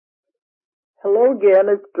Hello again,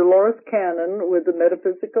 it's Dolores Cannon with the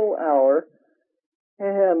Metaphysical Hour,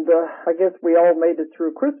 and I guess we all made it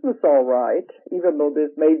through Christmas all right, even though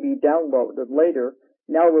this may be downloaded later.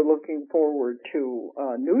 Now we're looking forward to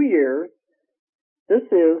New Year's. This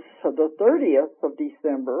is the 30th of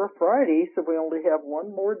December, Friday, so we only have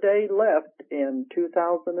one more day left in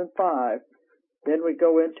 2005. Then we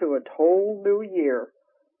go into a whole new year.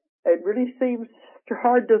 It really seems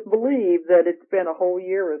hard to believe that it's been a whole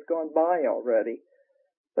year has gone by already.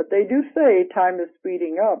 But they do say time is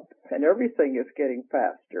speeding up and everything is getting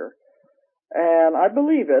faster. And I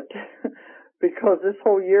believe it because this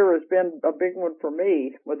whole year has been a big one for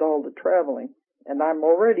me with all the traveling. And I'm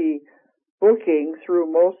already booking through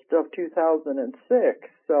most of 2006,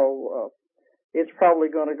 so it's probably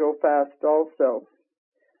going to go fast also.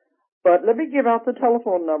 But let me give out the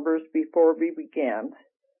telephone numbers before we begin.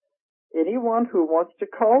 Anyone who wants to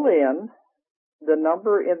call in, the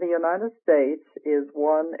number in the United States is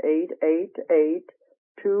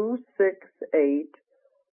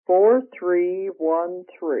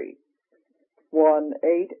 1-888-268-4313.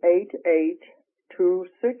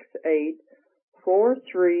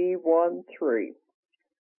 1-888-268-4313.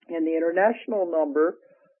 And the international number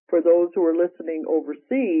for those who are listening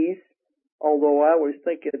overseas, although I always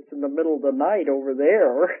think it's in the middle of the night over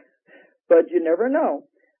there, but you never know.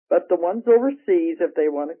 But the ones overseas, if they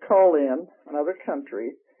want to call in other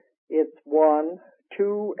countries, it's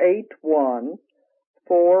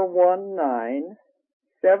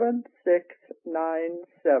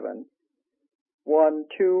 1-281-419-7697.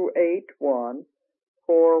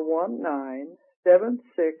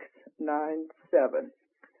 1-281-419-7697.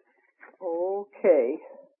 Okay.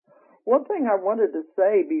 One thing I wanted to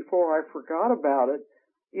say before I forgot about it,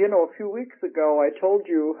 you know, a few weeks ago I told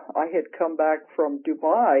you I had come back from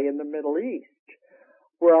Dubai in the Middle East,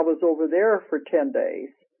 where I was over there for 10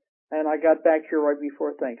 days. And I got back here right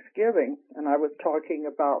before Thanksgiving, and I was talking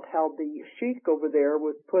about how the sheikh over there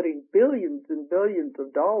was putting billions and billions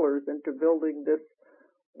of dollars into building this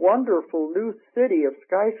wonderful new city of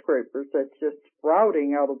skyscrapers that's just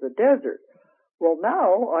sprouting out of the desert. Well,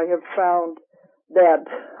 now I have found that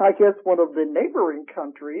I guess one of the neighboring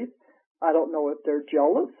countries, I don't know if they're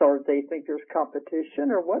jealous or if they think there's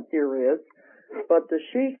competition or what there is, but the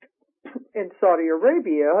sheikh in Saudi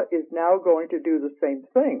Arabia is now going to do the same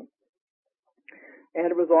thing. And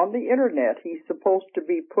it was on the internet. He's supposed to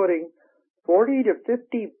be putting $40 to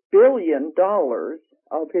 $50 billion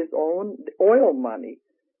of his own oil money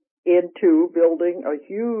into building a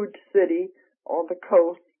huge city on the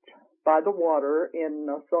coast by the water in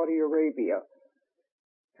Saudi Arabia.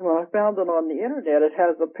 When I found it on the internet, it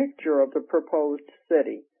has a picture of the proposed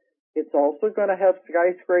city. It's also going to have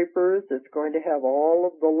skyscrapers. It's going to have all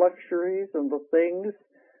of the luxuries and the things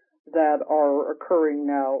that are occurring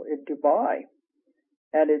now in Dubai.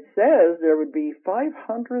 And it says there would be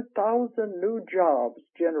 500,000 new jobs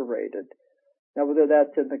generated. Now, whether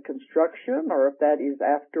that's in the construction or if that is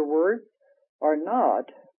afterwards or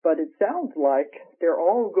not, but it sounds like they're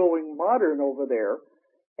all going modern over there.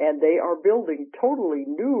 And they are building totally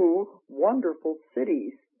new, wonderful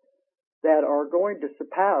cities that are going to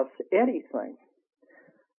surpass anything.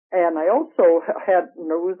 And I also had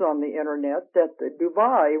news on the internet that the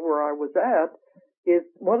Dubai, where I was at, is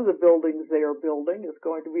one of the buildings they are building is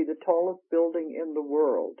going to be the tallest building in the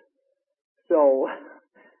world. So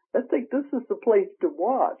I think this is the place to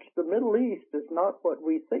watch. The Middle East is not what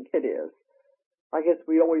we think it is. I guess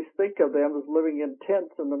we always think of them as living in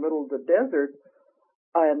tents in the middle of the desert,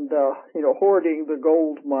 and, hoarding the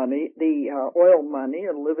gold money, the oil money,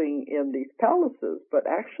 and living in these palaces. But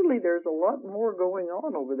actually, there's a lot more going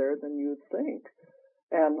on over there than you'd think.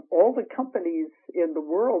 And all the companies in the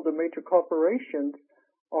world, the major corporations,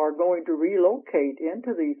 are going to relocate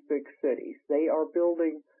into these big cities. They are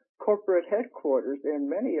building corporate headquarters in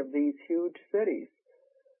many of these huge cities.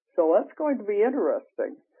 So that's going to be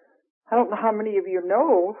interesting. I don't know how many of you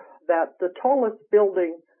know that the tallest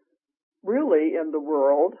building really in the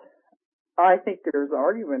world, I think there's an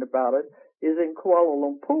argument about it, is in Kuala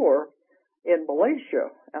Lumpur in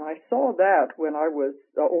Malaysia. And I saw that when I was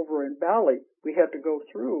over in Bali. We had to go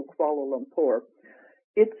through Kuala Lumpur.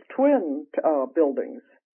 It's twin buildings.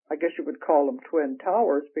 I guess you would call them twin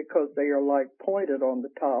towers because they are like pointed on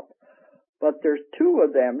the top. But there's two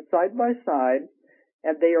of them side by side,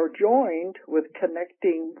 and they are joined with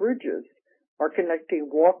connecting bridges, or connecting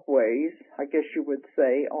walkways, I guess you would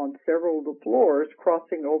say, on several of the floors,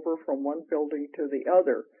 crossing over from one building to the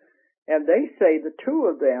other. And they say the two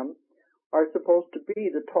of them are supposed to be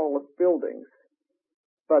the tallest buildings.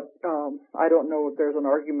 But I don't know if there's an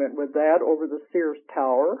argument with that over the Sears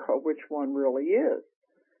Tower, or which one really is.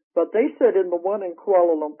 But they said in the one in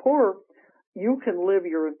Kuala Lumpur, you can live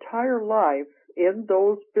your entire life in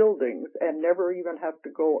those buildings and never even have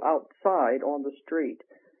to go outside on the street.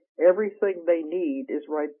 Everything they need is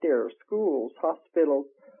right there. Schools, hospitals,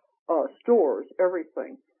 stores,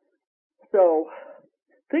 everything. So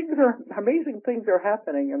amazing things are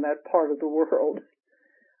happening in that part of the world.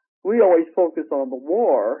 We always focus on the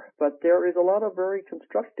war, but there is a lot of very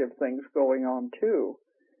constructive things going on too.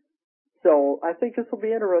 So I think this will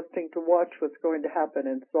be interesting to watch what's going to happen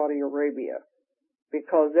in Saudi Arabia,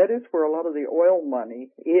 because that is where a lot of the oil money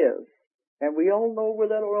is. And we all know where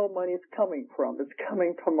that oil money is coming from. It's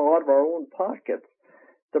coming from a lot of our own pockets,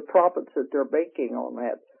 the profits that they're making on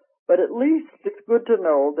that. But at least it's good to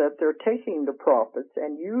know that they're taking the profits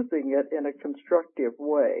and using it in a constructive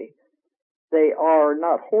way. They are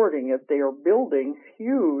not hoarding it. They are building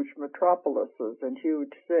huge metropolises and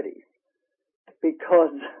huge cities.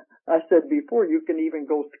 Because, I said before, you can even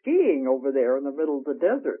go skiing over there in the middle of the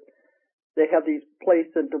desert. They have these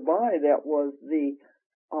places in Dubai that was the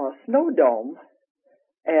snow dome,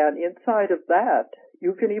 and inside of that,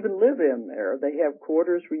 you can even live in there. They have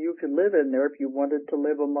quarters where you can live in there if you wanted to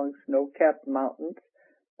live among snow-capped mountains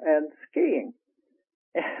and skiing.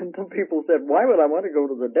 And some people said, why would I want to go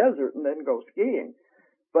to the desert and then go skiing?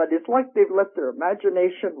 But it's like they've let their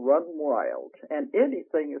imagination run wild, and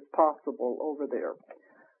anything is possible over there.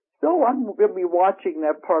 So I'm going to be watching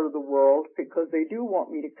that part of the world because they do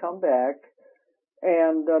want me to come back.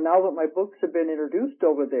 And now that my books have been introduced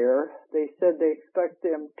over there, they said they expect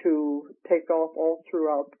them to take off all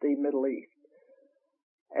throughout the Middle East.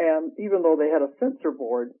 And even though they had a censor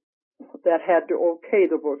board that had to okay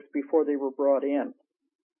the books before they were brought in.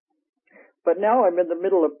 But now I'm in the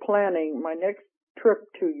middle of planning my next trip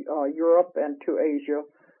to Europe and to Asia.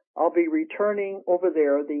 I'll be returning over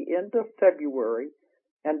there the end of February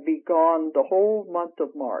and be gone the whole month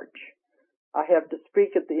of March. I have to speak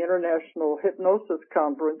at the International Hypnosis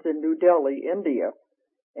Conference in New Delhi, India.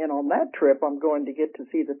 And on that trip, I'm going to get to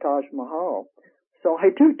see the Taj Mahal. So I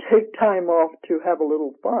do take time off to have a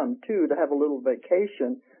little fun, too, to have a little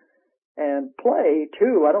vacation and play,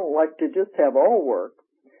 too. I don't like to just have all work.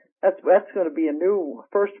 That's going to be a new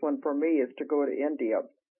first one for me, is to go to India.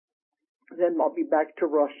 Then I'll be back to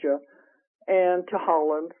Russia and to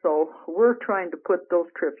Holland. So we're trying to put those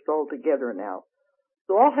trips all together now.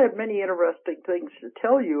 So I'll have many interesting things to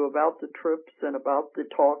tell you about the trips and about the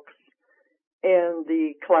talks and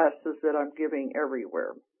the classes that I'm giving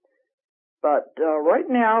everywhere. But right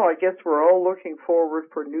now, I guess we're all looking forward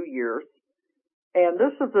for New Year's. And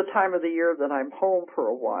this is the time of the year that I'm home for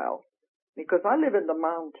a while, because I live in the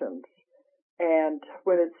mountains. And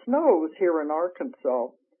when it snows here in Arkansas,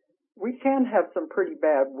 we can have some pretty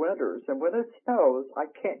bad winters. And when it snows, I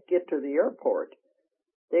can't get to the airport.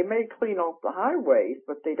 They may clean off the highways,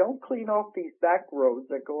 but they don't clean off these back roads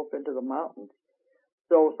that go up into the mountains.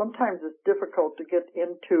 So sometimes it's difficult to get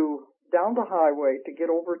down the highway to get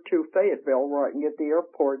over to Fayetteville where I can get the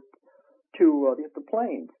airport to get the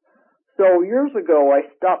planes. So years ago, I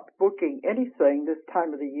stopped booking anything this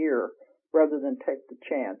time of the year rather than take the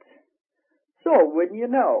chance. So wouldn't you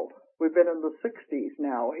know, we've been in the 60s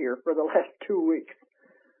now here for the last 2 weeks.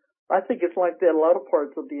 I think it's like that in a lot of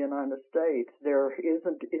parts of the United States. There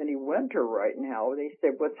isn't any winter right now. They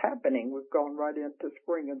say, what's happening? We've gone right into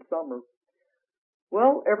spring and summer.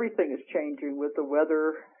 Well, everything is changing with the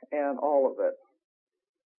weather and all of it.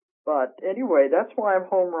 But anyway, that's why I'm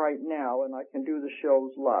home right now and I can do the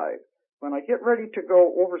shows live. When I get ready to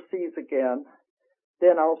go overseas again,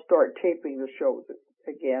 then I'll start taping the shows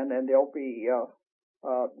again, and they'll be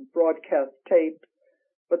broadcast tapes.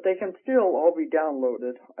 But they can still all be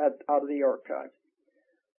downloaded out of the archives.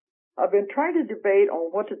 I've been trying to debate on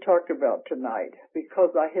what to talk about tonight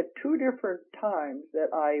because I had 2 different times that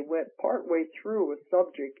I went partway through a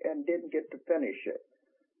subject and didn't get to finish it.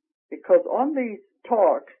 Because on these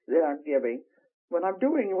talks that I'm giving, when I'm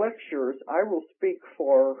doing lectures, I will speak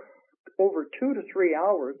for over 2 to 3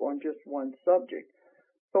 hours on just one subject.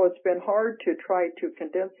 So it's been hard to try to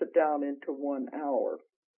condense it down into 1 hour.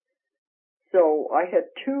 So I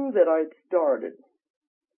had 2 that I'd started.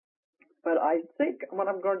 But I think what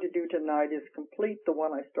I'm going to do tonight is complete the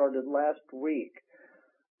one I started last week.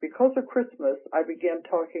 Because of Christmas, I began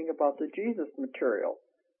talking about the Jesus material.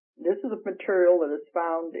 This is a material that is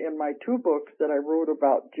found in my 2 books that I wrote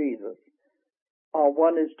about Jesus.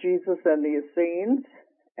 One is Jesus and the Essenes,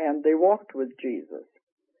 and they walked with Jesus.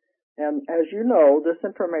 And as you know, this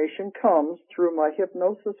information comes through my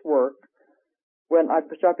hypnosis work,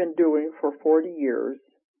 which I've been doing for 40 years.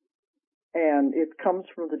 And it comes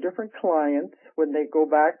from the different clients when they go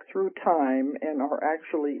back through time and are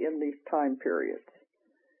actually in these time periods.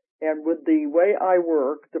 And with the way I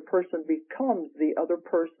work, the person becomes the other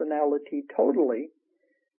personality totally,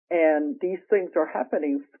 and these things are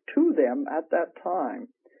happening to them at that time.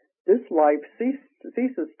 This life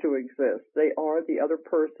ceases to exist. They are the other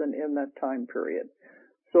person in that time period.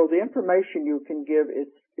 So the information you can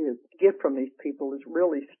get from these people is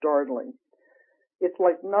really startling. It's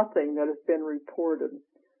like nothing that has been reported.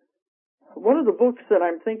 One of the books that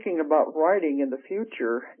I'm thinking about writing in the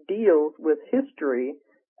future deals with history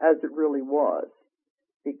as it really was,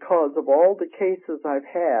 because of all the cases I've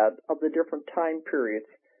had of the different time periods.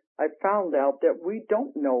 I've found out that we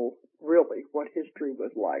don't know really what history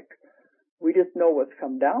was like. We just know what's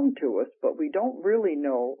come down to us, but we don't really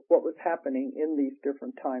know what was happening in these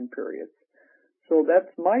different time periods. So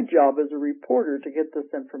that's my job as a reporter, to get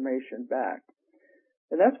this information back.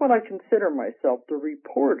 And that's what I consider myself, the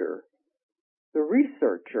reporter, the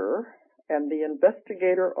researcher, and the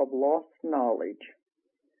investigator of lost knowledge.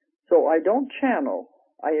 So I don't channel.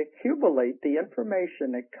 I accumulate the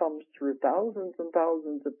information that comes through thousands and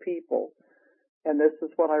thousands of people. And this is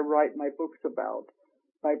what I write my books about.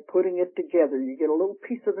 By putting it together, you get a little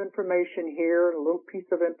piece of information here, and a little piece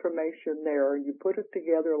of information there, and you put it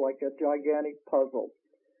together like a gigantic puzzle.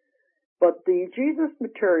 But the Jesus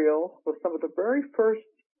material was some of the very first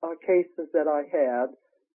cases that I had,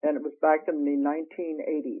 and it was back in the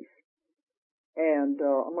 1980s. And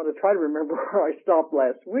I'm going to try to remember where I stopped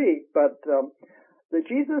last week, but the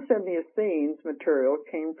Jesus and the Essenes material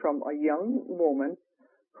came from a young woman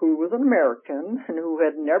who was an American and who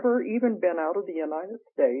had never even been out of the United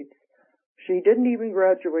States. She didn't even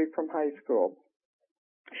graduate from high school.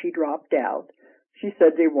 She dropped out. She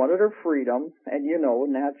said they wanted her freedom, and you know,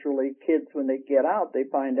 naturally, kids, when they get out, they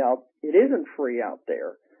find out it isn't free out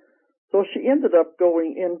there. So she ended up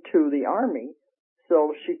going into the Army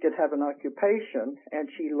so she could have an occupation, and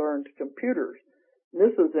she learned computers.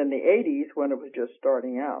 This was in the 80s when it was just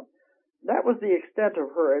starting out. That was the extent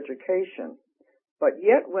of her education. But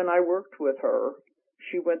yet, when I worked with her,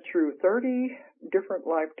 she went through 30 different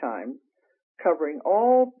lifetimes, covering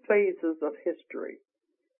all phases of history.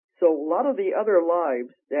 So a lot of the other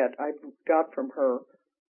lives that I got from her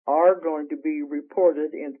are going to be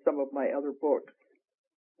reported in some of my other books.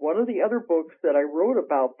 One of the other books that I wrote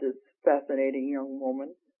about this fascinating young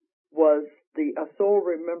woman was A Soul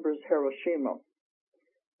Remembers Hiroshima.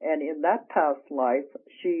 And in that past life,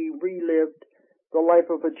 she relived the life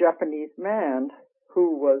of a Japanese man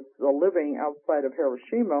who was living outside of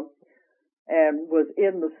Hiroshima and was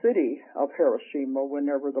in the city of Hiroshima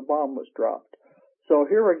whenever the bomb was dropped. So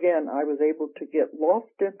here again, I was able to get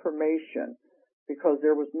lost information because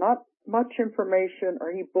there was not much information or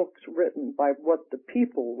any books written by what the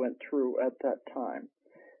people went through at that time.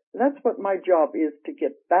 And that's what my job is, to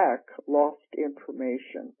get back lost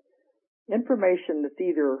information. Information that's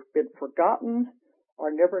either been forgotten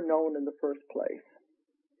or never known in the first place.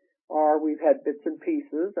 Or we've had bits and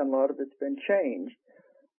pieces, and a lot of it's been changed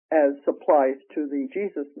as applies to the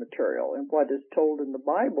Jesus material. And what is told in the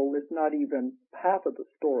Bible is not even half of the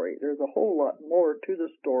story. There's a whole lot more to the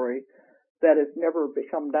story that has never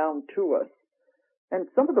come down to us. And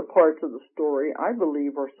some of the parts of the story, I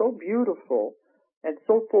believe, are so beautiful and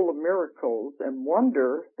so full of miracles and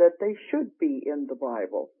wonder that they should be in the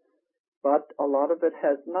Bible. But a lot of it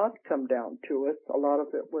has not come down to us. A lot of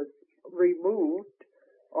it was removed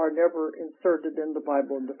or never inserted in the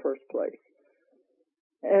Bible in the first place.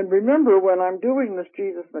 And remember, when I'm doing this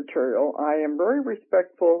Jesus material, I am very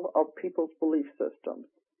respectful of people's belief systems.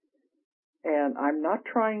 And I'm not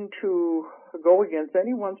trying to go against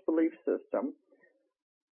anyone's belief system,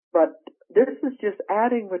 but this is just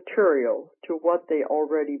adding material to what they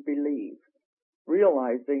already believe,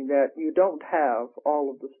 realizing that you don't have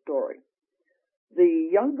all of the story. The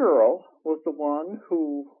young girl was the one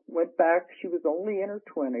who went back. She was only in her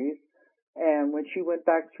 20s, and when she went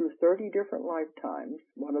back through 30 different lifetimes,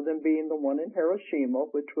 one of them being the one in Hiroshima,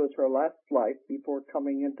 which was her last life before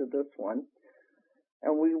coming into this one,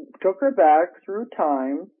 and we took her back through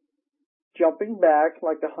time, jumping back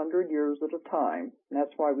like 100 years at a time. And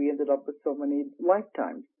that's why we ended up with so many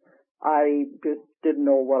lifetimes. I just didn't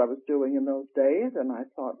know what I was doing in those days, and I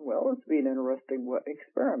thought, well, it's been an interesting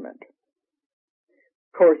experiment.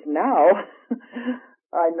 Of course, now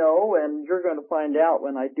I know, and you're going to find out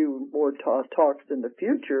when I do more talks in the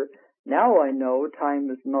future, now I know time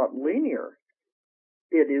is not linear.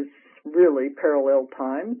 It is really parallel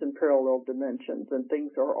times and parallel dimensions, and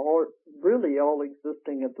things are all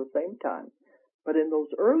existing at the same time. But in those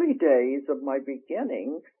early days of my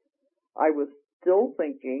beginnings, I was still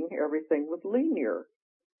thinking everything was linear,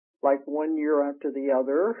 like 1 year after the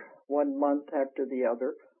other, 1 month after the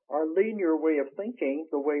other. our linear way of thinking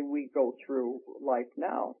the way we go through life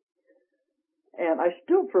now. And I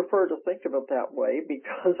still prefer to think of it that way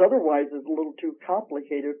because otherwise it's a little too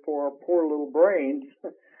complicated for our poor little brains.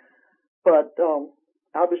 But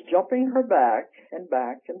I was jumping her back and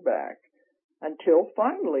back and back until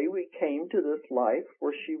finally we came to this life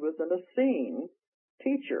where she was an Essene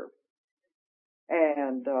teacher.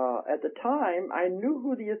 And at the time, I knew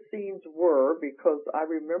who the Essenes were because I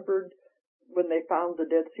remembered when they found the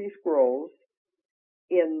Dead Sea Scrolls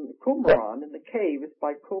in Qumran, in the caves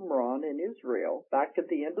by Qumran in Israel, back at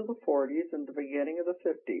the end of the 40s and the beginning of the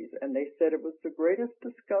 50s. And they said it was the greatest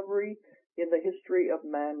discovery in the history of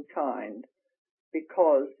mankind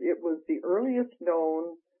because it was the earliest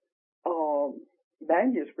known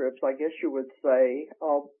manuscripts, I guess you would say,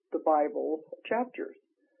 of the Bible chapters.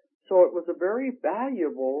 So it was a very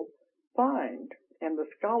valuable find, and the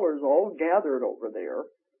scholars all gathered over there,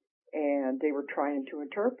 and they were trying to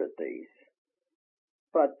interpret these.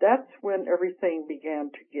 But that's when everything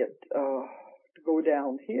began to get to go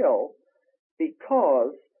downhill,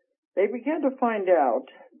 because they began to find out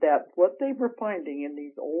that what they were finding in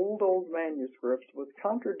these old manuscripts was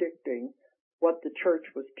contradicting what the church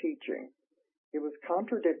was teaching. It was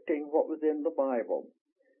contradicting what was in the Bible.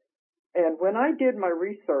 And when I did my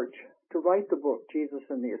research to write the book, Jesus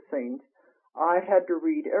and the Essenes, I had to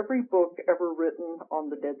read every book ever written on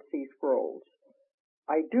the Dead Sea Scrolls.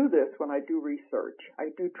 I do this when I do research. I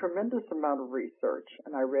do tremendous amount of research,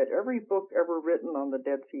 and I read every book ever written on the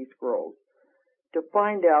Dead Sea Scrolls to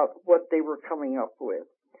find out what they were coming up with.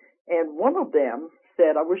 And one of them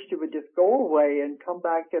said, I wish you would just go away and come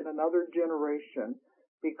back in another generation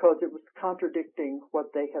because it was contradicting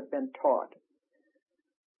what they had been taught.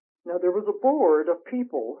 Now, there was a board of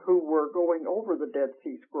people who were going over the Dead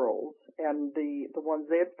Sea Scrolls and the ones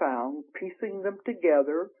they had found, piecing them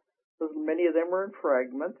together, because many of them were in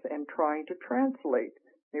fragments, and trying to translate.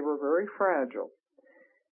 They were very fragile.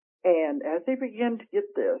 And as they began to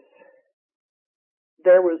get this,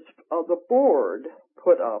 there was the board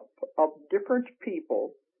put up of different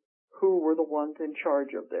people who were the ones in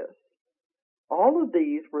charge of this. All of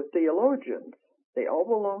these were theologians. They all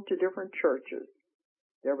belonged to different churches.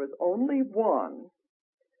 There was only one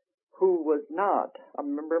who was not a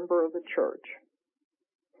member of the church.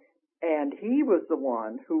 And he was the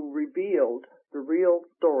one who revealed the real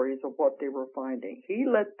stories of what they were finding. He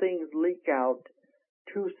let things leak out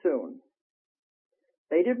too soon.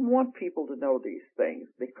 They didn't want people to know these things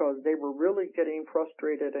because they were really getting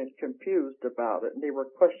frustrated and confused about it, and they were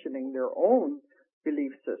questioning their own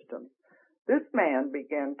belief systems. This man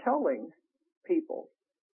began telling people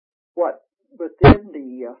what was in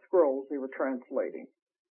the scrolls they were translating.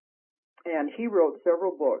 And he wrote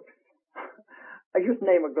several books. His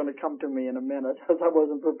name is going to come to me in a minute because I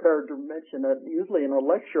wasn't prepared to mention it. Usually in a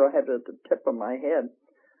lecture I have it at the tip of my head,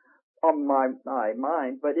 on my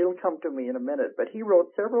mind, but it'll come to me in a minute. But he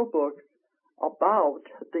wrote several books about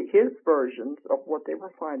his versions of what they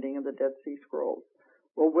were finding in the Dead Sea Scrolls.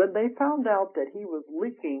 Well, when they found out that he was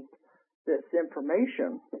leaking this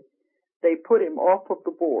information, they put him off of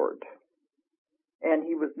the board. And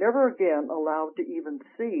he was never again allowed to even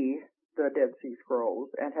see the Dead Sea Scrolls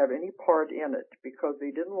and have any part in it because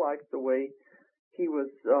they didn't like the way he was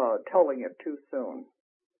telling it too soon.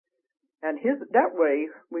 And that way,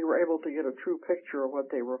 we were able to get a true picture of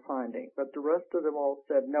what they were finding. But the rest of them all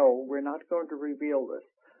said, no, we're not going to reveal this.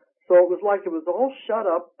 So it was like it was all shut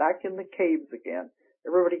up back in the caves again.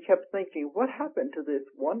 Everybody kept thinking, what happened to this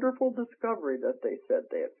wonderful discovery that they said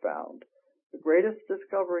they had found? The greatest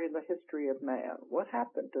discovery in the history of man. What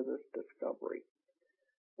happened to this discovery?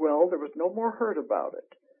 Well, there was no more heard about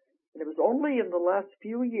it. And it was only in the last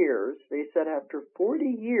few years, they said after 40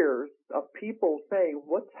 years of people saying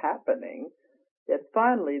what's happening, that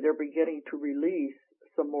finally they're beginning to release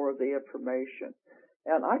some more of the information.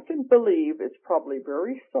 And I can believe it's probably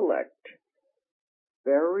very select,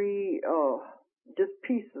 very just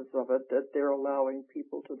pieces of it that they're allowing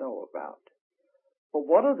people to know about. But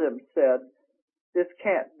one of them said, this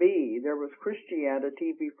can't be. There was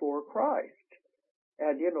Christianity before Christ.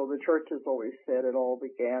 And, you know, the church has always said it all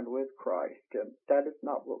began with Christ, and that is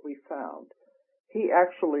not what we found. He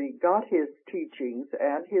actually got his teachings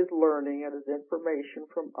and his learning and his information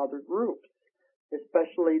from other groups,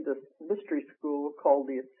 especially the mystery school called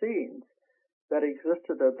the Essenes that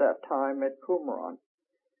existed at that time at Qumran.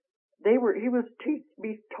 He was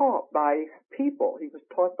taught by people. He was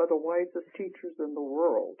taught by the wisest teachers in the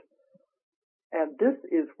world. And this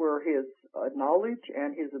is where his knowledge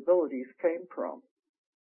and his abilities came from.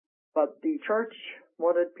 But the church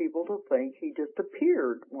wanted people to think he just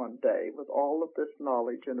appeared one day with all of this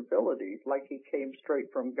knowledge and abilities, like he came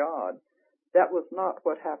straight from God. That was not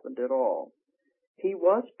what happened at all. He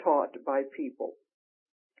was taught by people.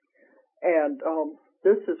 And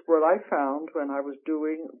this is what I found when I was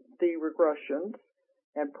doing the regressions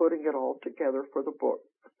and putting it all together for the book.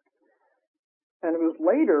 And it was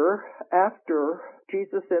later, after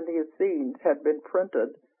Jesus and the Essenes had been printed,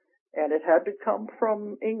 and it had to come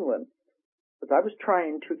from England, because I was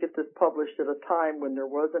trying to get this published at a time when there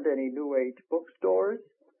wasn't any New Age bookstores.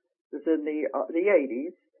 It was in the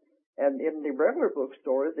 80s, and in the regular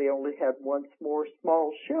bookstores, they only had one more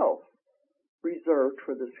small shelf reserved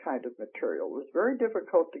for this kind of material. It was very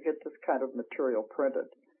difficult to get this kind of material printed.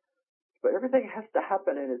 But everything has to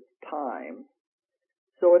happen in its time.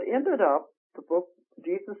 So it ended up, the book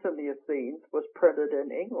Jesus and the Essenes was printed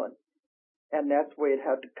in England. And that's the way it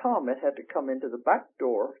had to come. It had to come into the back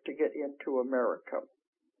door to get into America.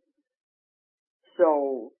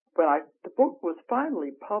 So when the book was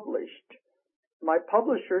finally published, my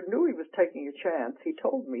publisher knew he was taking a chance. He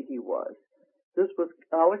told me he was. This was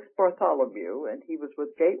Alex Bartholomew, and he was with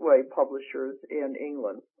Gateway Publishers in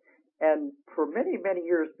England. And for many, many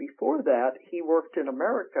years before that, he worked in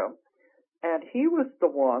America, and he was the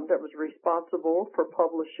one that was responsible for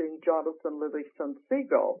publishing Jonathan Livingston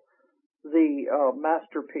Seagull, the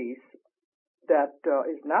masterpiece that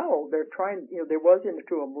is now, they're trying, there was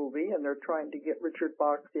into a movie, and they're trying to get Richard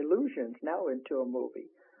Bach's Illusions now into a movie.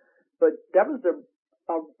 But that was the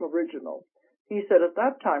original. He said at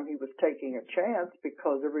that time he was taking a chance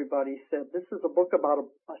because everybody said, this is a book about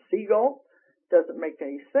a seagull. Doesn't make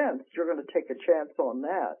any sense. You're going to take a chance on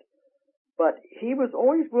that. But he was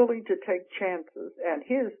always willing to take chances, and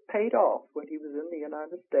his paid off when he was in the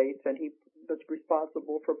United States, and he was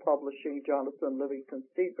responsible for publishing Jonathan Livingston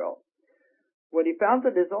Seagull. When he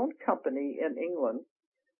founded his own company in England,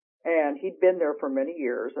 and he'd been there for many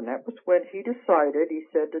years, and that was when he decided, he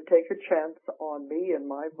said, to take a chance on me and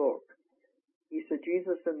my book. He said,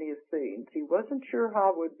 Jesus and the Essenes. He wasn't sure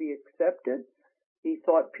how it would be accepted. He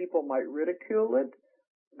thought people might ridicule it.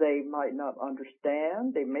 They might not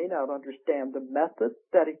understand. They may not understand the method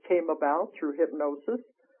that it came about through hypnosis,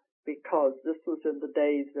 because this was in the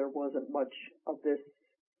days there wasn't much of this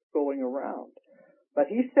going around. But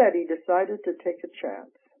he said he decided to take a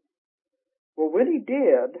chance. Well, when he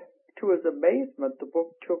did, to his amazement, the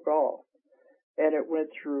book took off, and it went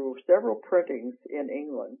through several printings in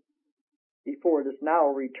England before it is now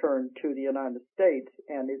returned to the United States,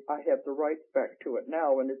 and I have the rights back to it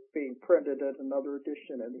now, and it's being printed as another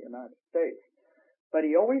edition in the United States. But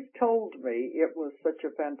he always told me it was such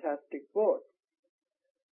a fantastic book.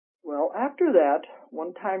 Well, after that,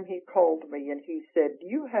 one time he called me and he said, do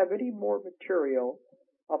you have any more material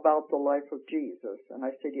about the life of Jesus? And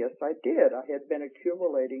I said, yes, I did. I had been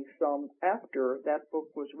accumulating some after that book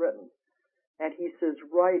was written. And he says,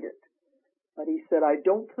 write it. But he said, I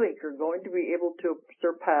don't think you're going to be able to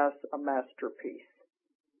surpass a masterpiece.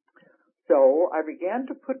 So I began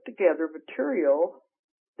to put together material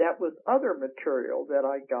that was other material that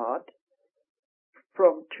I got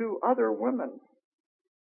from two other women.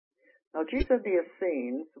 Now, Jesus and the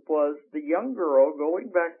Essenes was the young girl going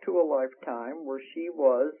back to a lifetime where she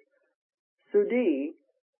was Sudi,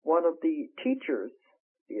 one of the teachers,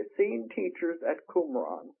 the Essene teachers at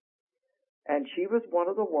Qumran. And she was one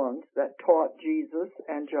of the ones that taught Jesus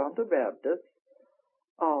and John the Baptist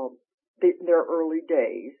in their early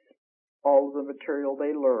days, all of the material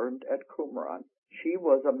they learned at Qumran. She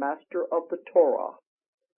was a master of the Torah.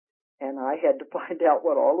 And I had to find out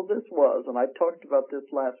what all of this was, and I talked about this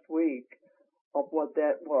last week of what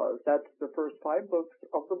that was. That's the first 5 books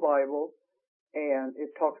of the Bible, and it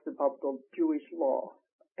talks about the Jewish law.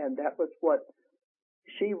 And that was what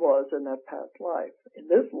she was in that past life. In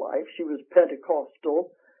this life, she was Pentecostal,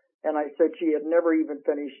 and I said she had never even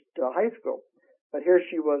finished high school. But here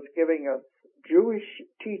she was giving us Jewish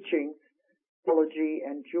teachings, theology,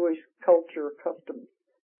 and Jewish culture customs.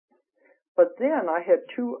 But then I had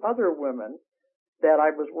 2 other women that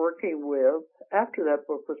I was working with after that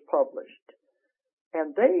book was published.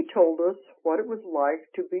 And they told us what it was like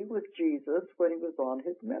to be with Jesus when he was on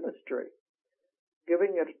his ministry,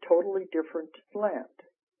 giving it a totally different slant.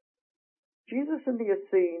 Jesus and the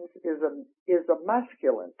Essenes is a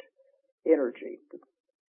masculine energy.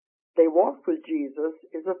 They walk with Jesus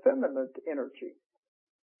is a feminine energy.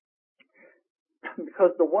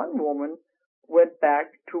 Because the one woman went back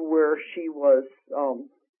to where she was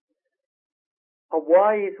a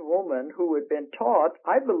wise woman who had been taught,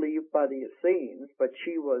 I believe, by the Essenes, but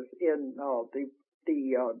she was in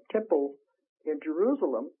the temple in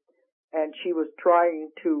Jerusalem, and she was trying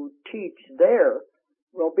to teach there.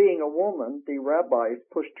 Well, being a woman, the rabbis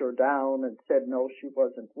pushed her down and said no, she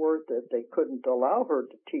wasn't worth it. They couldn't allow her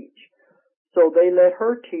to teach. So they let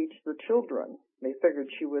her teach the children. They figured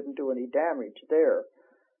she wouldn't do any damage there.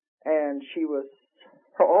 And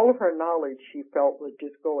all of her knowledge she felt was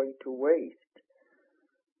just going to waste.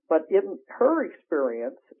 But in her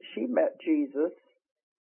experience, she met Jesus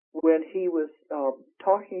when he was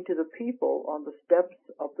talking to the people on the steps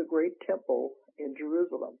of the great temple in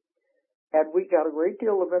Jerusalem. And we got a great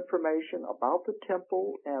deal of information about the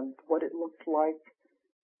temple and what it looked like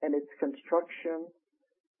and its construction.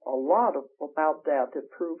 A lot about that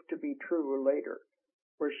proved to be true later.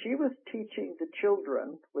 Where she was teaching the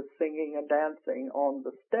children with singing and dancing on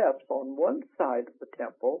the steps on one side of the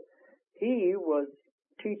temple, he was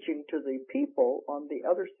teaching to the people on the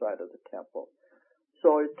other side of the temple.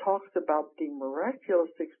 So it talks about the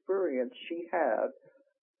miraculous experience she had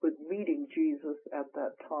with meeting Jesus at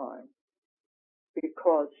that time,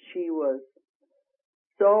 because she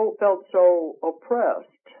felt so oppressed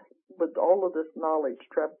with all of this knowledge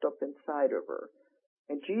trapped up inside of her.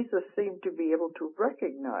 And Jesus seemed to be able to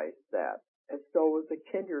recognize that as though it was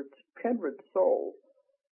a kindred soul,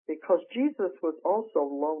 because Jesus was also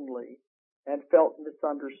lonely and felt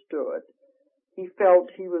misunderstood. He felt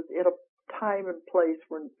he was in a time and place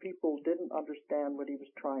when people didn't understand what he was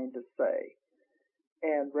trying to say,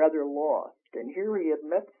 and rather lost. And here he had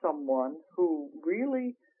met someone who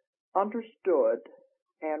really understood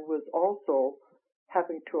and was also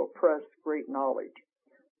having to oppress great knowledge.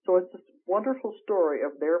 So it's this wonderful story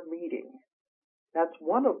of their meeting. That's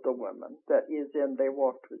one of the women that is in They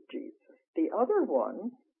Walked with Jesus. The other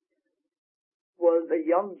one was a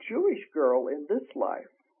young Jewish girl in this life.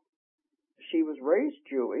 She was raised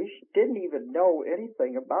Jewish, didn't even know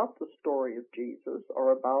anything about the story of Jesus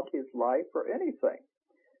or about his life or anything.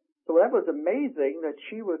 So that was amazing that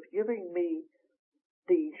she was giving me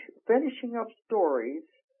the finishing up stories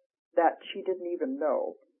that she didn't even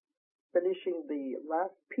know, finishing the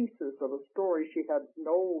last pieces of a story she had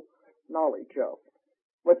no knowledge of.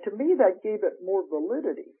 But to me, that gave it more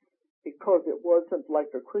validity, because it wasn't like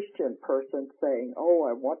a Christian person saying, oh,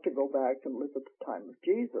 I want to go back and live at the time of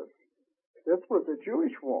Jesus. This was a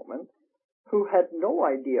Jewish woman who had no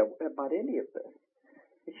idea about any of this.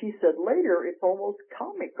 And she said later, it's almost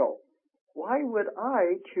comical. Why would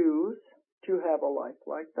I choose to have a life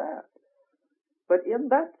like that? But in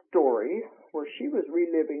that story, where she was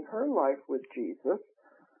reliving her life with Jesus,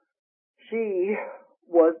 she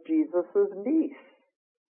was Jesus' niece.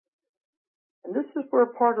 And this is where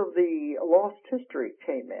part of the lost history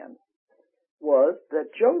came in, was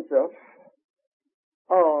that Joseph,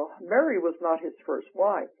 Mary was not his first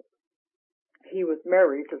wife. He was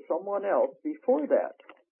married to someone else before that.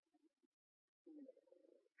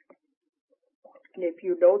 And if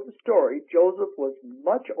you know the story, Joseph was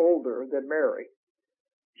much older than Mary.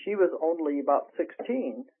 She was only about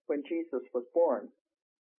 16 when Jesus was born.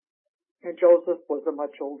 And Joseph was a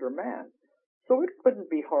much older man. So it couldn't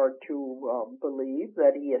be hard to believe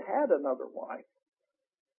that he had had another wife.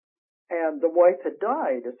 And the wife had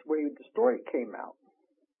died, as the way the story came out.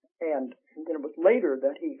 And then it was later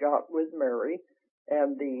that he got with Mary,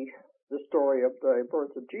 and the story of the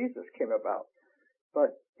birth of Jesus came about.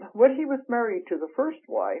 But when he was married to the first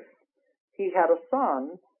wife, he had a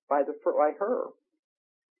son by her.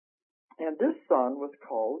 And this son was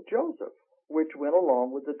called Joseph, which went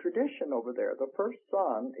along with the tradition over there. The first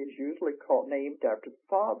son is usually named after the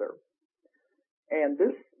father. And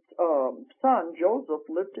this son, Joseph,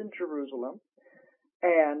 lived in Jerusalem.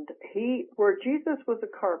 And where Jesus was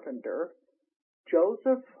a carpenter,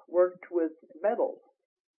 Joseph worked with metal.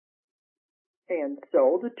 And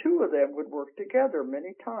so the two of them would work together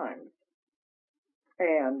many times.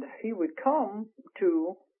 And he would come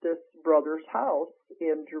to this brother's house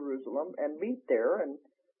in Jerusalem and meet there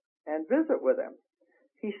and visit with him.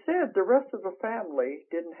 He said the rest of the family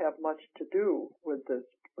didn't have much to do with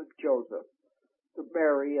Joseph,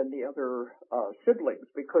 Mary, and the other siblings,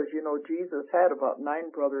 because, Jesus had about 9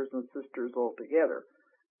 brothers and sisters altogether,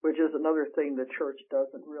 which is another thing the church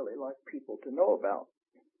doesn't really like people to know about.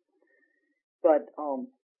 But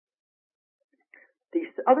these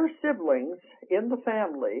other siblings in the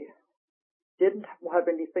family didn't have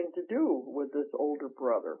anything to do with this older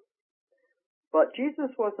brother. But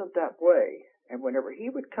Jesus wasn't that way. And whenever he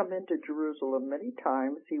would come into Jerusalem, many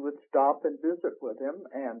times he would stop and visit with him,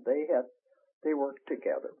 and they worked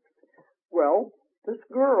together. Well, this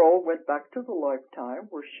girl went back to the lifetime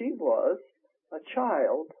where she was a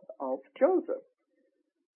child of Joseph,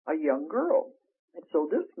 a young girl. And so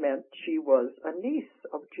this meant she was a niece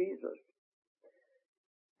of Jesus.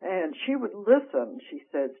 And she would listen, she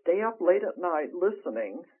said, stay up late at night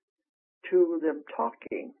listening to them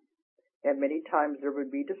talking. And many times there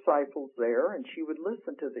would be disciples there, and she would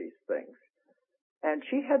listen to these things. And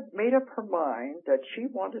she had made up her mind that she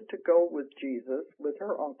wanted to go with Jesus, with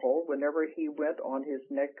her uncle, whenever he went on his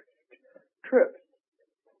next trips,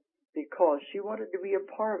 because she wanted to be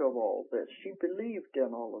a part of all this. She believed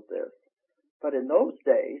in all of this. But in those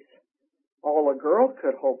days, all a girl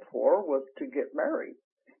could hope for was to get married.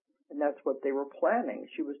 And that's what they were planning.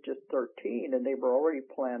 She was just 13, and they were already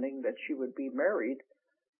planning that she would be married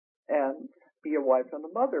and be a wife and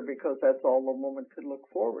a mother, because that's all a woman could look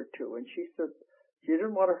forward to. And she said she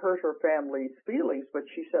didn't want to hurt her family's feelings, but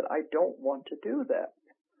she said, I don't want to do that.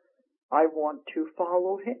 I want to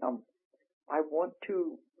follow him. I want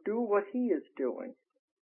to do what he is doing.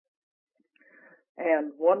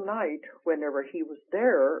 And one night, whenever he was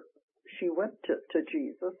there, she went to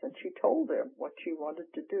Jesus and she told him what she wanted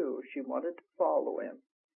to do. She wanted to follow him.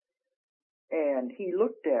 And he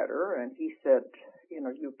looked at her and he said,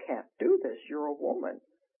 you can't do this. You're a woman.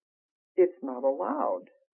 It's not allowed.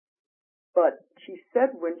 But she said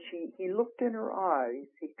when he looked in her eyes,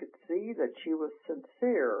 he could see that she was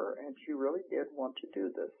sincere and she really did want to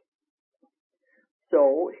do this.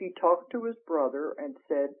 So he talked to his brother and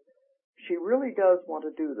said, she really does want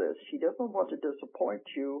to do this. She doesn't want to disappoint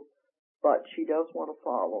you, but she does want to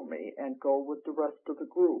follow me and go with the rest of the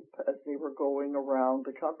group as they were going around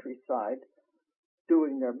the countryside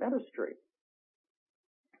doing their ministry.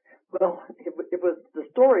 Well, the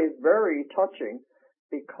story is very touching,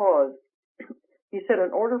 because he said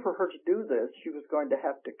in order for her to do this, she was going to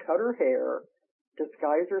have to cut her hair,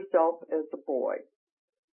 disguise herself as a boy.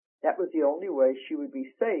 That was the only way she would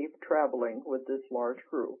be safe traveling with this large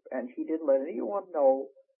group. And he didn't let anyone know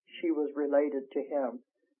she was related to him.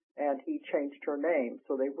 And he changed her name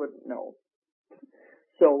so they wouldn't know.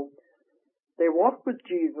 So they walked with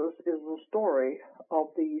Jesus is the story of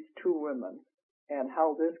these two women, and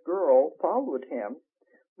how this girl followed him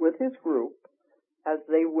with his group as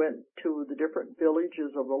they went to the different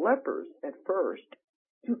villages of the lepers at first.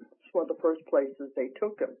 It's one of the first places they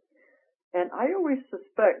took him. And I always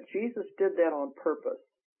suspect Jesus did that on purpose,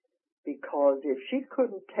 because if she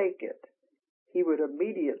couldn't take it, he would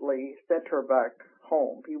immediately send her back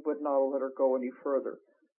home. He would not let her go any further.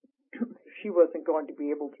 She wasn't going to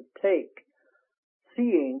be able to take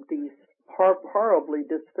seeing these horribly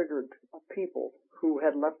disfigured people who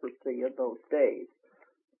had leprosy in those days.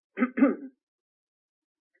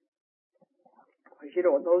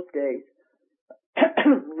 In those days,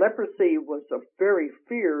 leprosy was a very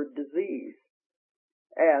feared disease,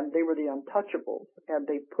 and they were the untouchables, and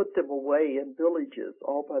they put them away in villages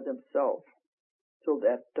all by themselves so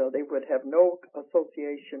that they would have no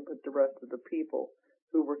association with the rest of the people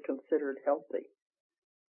who were considered healthy.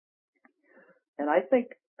 And I think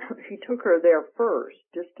he took her there first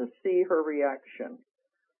just to see her reaction,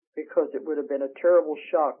 because it would have been a terrible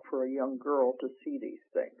shock for a young girl to see these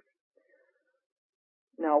things.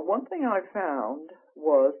 Now, one thing I found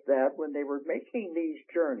was that when they were making these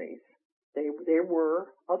journeys, there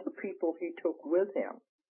were other people he took with him.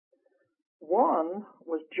 One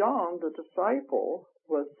was John, the disciple,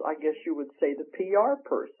 was, I guess you would say, the PR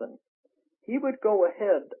person. He would go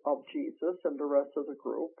ahead of Jesus and the rest of the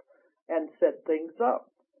group and set things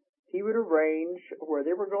up. He would arrange where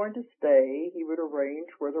they were going to stay. He would arrange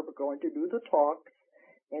where they were going to do the talks.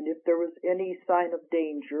 And if there was any sign of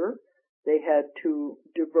danger, they had to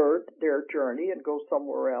divert their journey and go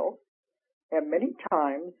somewhere else. And many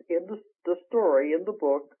times in the story, in the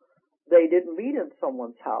book, they didn't meet in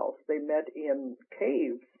someone's house. They met in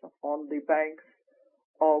caves on the banks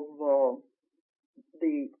of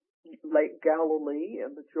the Lake Galilee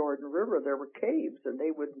and the Jordan River. There were caves, and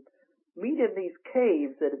they would meet in these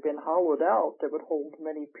caves that had been hollowed out that would hold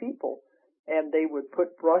many people. And they would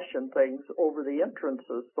put brush and things over the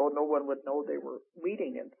entrances so no one would know they were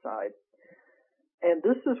meeting inside. And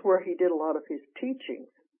this is where he did a lot of his teachings.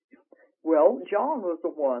 Well, John was the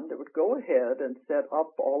one that would go ahead and set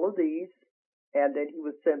up all of these, and then he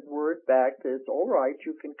would send word back that it's all right,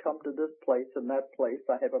 you can come to this place and that place,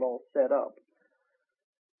 I have it all set up.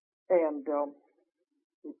 And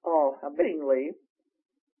amazingly,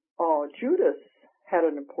 Judas had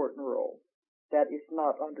an important role that is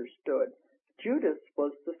not understood. Judas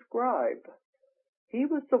was the scribe. He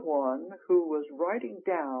was the one who was writing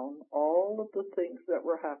down all of the things that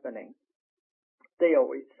were happening. They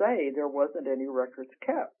always say there wasn't any records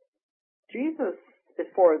kept. Jesus, as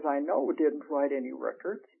far as I know, didn't write any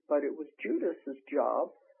records, but it was Judas's job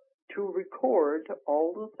to record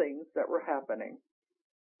all the things that were happening.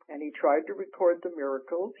 And he tried to record the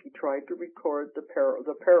miracles. He tried to record the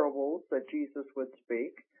parables that Jesus would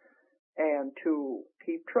speak, and to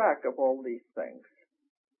keep track of all these things.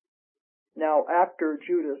 Now, after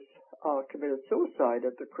Judas committed suicide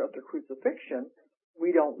at the crucifixion,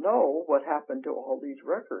 we don't know what happened to all these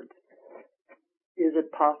records. Is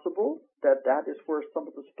it possible that that is where some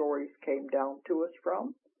of the stories came down to us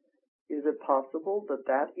from? Is it possible that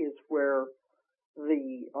that is where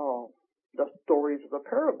the stories of the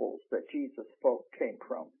parables that Jesus spoke came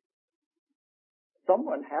from?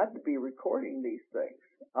 Someone had to be recording these things.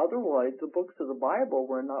 Otherwise, the books of the Bible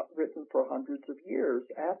were not written for hundreds of years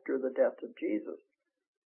after the death of Jesus.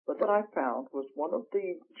 But what I found was one of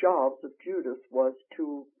the jobs of Judas was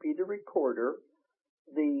to be the recorder,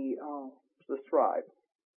 the scribe.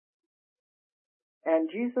 And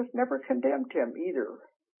Jesus never condemned him either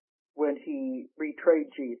when he betrayed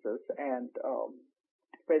Jesus and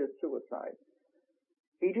committed suicide.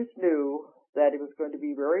 He just knew that it was going to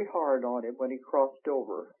be very hard on him when he crossed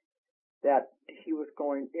over, that he was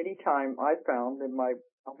going, anytime I found in my,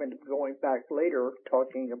 I'm going to be going back later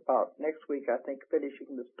talking about next week, I think,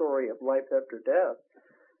 finishing the story of life after death,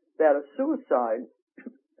 that a suicide,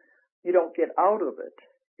 you don't get out of it.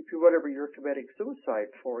 If you, whatever you're committing suicide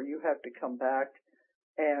for, you have to come back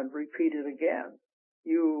and repeat it again.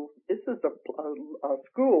 This is a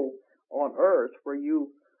school on earth where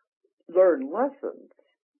you learn lessons.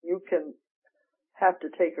 You can have to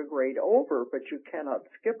take a grade over, but you cannot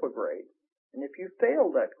skip a grade. And if you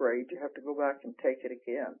fail that grade, you have to go back and take it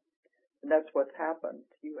again. And that's what's happened.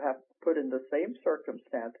 You have put in the same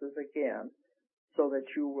circumstances again so that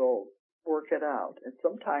you will work it out. And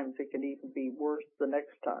sometimes it can even be worse the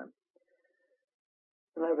next time.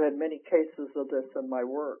 And I've had many cases of this in my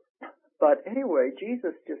work. But anyway,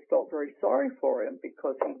 Jesus just felt very sorry for him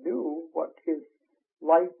because he knew what his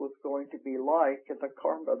life was going to be like and the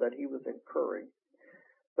karma that he was incurring.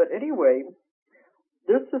 But anyway,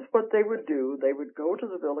 this is what they would do. They would go to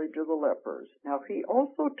the village of the lepers. Now, he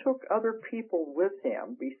also took other people with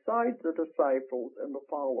him besides the disciples and the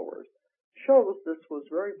followers. Shows this was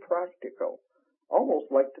very practical,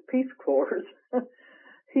 almost like the Peace Corps.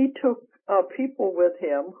 He took people with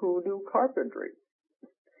him who knew carpentry,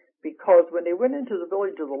 because when they went into the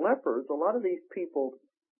village of the lepers, a lot of these people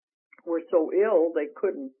were so ill they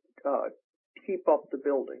couldn't keep up the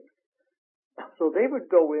buildings. So they would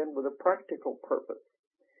go in with a practical purpose.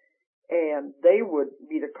 And they would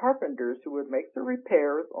be the carpenters who would make the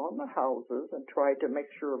repairs on the houses and try to make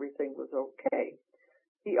sure everything was okay.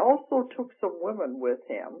 He also took some women with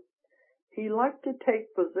him. He liked to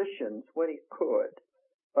take physicians when he could,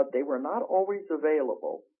 but they were not always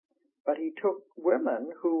available. But he took women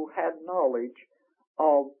who had knowledge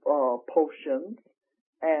of potions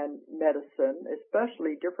and medicine,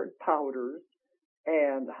 especially different powders,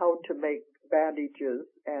 and how to make bandages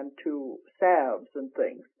and to salves and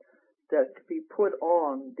things that could be put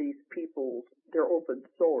on these people's, their open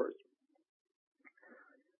sores.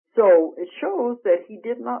 So it shows that he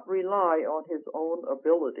did not rely on his own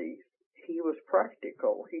abilities. He was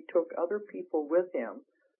practical. He took other people with him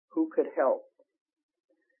who could help.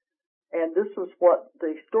 And this was what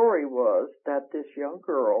the story was, that this young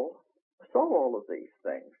girl saw all of these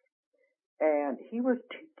things. And he was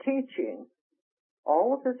teaching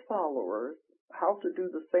all of his followers how to do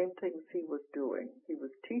the same things he was doing. He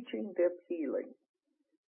was teaching them healing,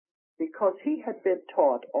 because he had been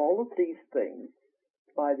taught all of these things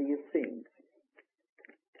by the Essenes.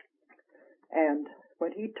 And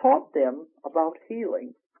when he taught them about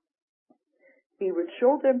healing, he would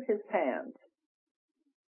show them his hands.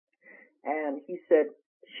 And he said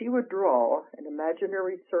she would draw an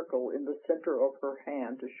imaginary circle in the center of her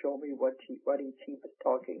hand to show me what he was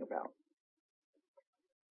talking about.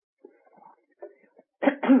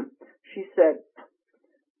 She said,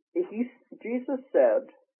 Jesus said,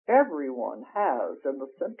 everyone has in the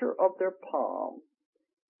center of their palm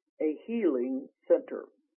a healing center.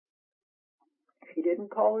 He didn't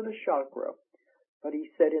call it a chakra, but he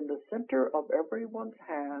said in the center of everyone's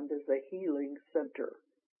hand is a healing center.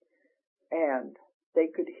 And they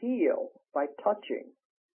could heal by touching,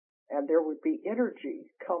 and there would be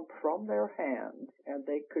energy come from their hands, and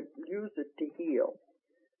they could use it to heal.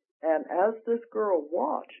 And as this girl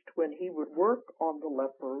watched when he would work on the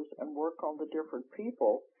lepers and work on the different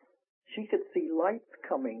people, she could see lights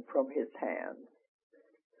coming from his hands,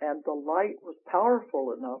 and the light was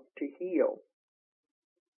powerful enough to heal.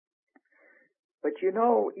 But you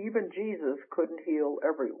know, even Jesus couldn't heal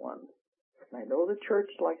everyone. I know the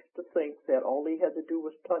church likes to think that all he had to do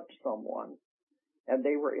was touch someone, and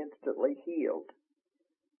they were instantly healed.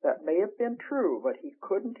 That may have been true, but he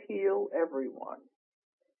couldn't heal everyone.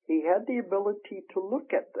 He had the ability to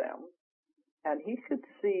look at them, and he could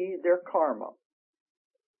see their karma.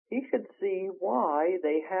 He could see why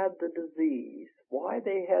they had the disease, why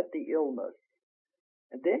they had the illness.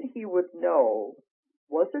 And then he would know,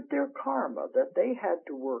 was it their karma that they had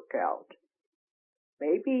to work out?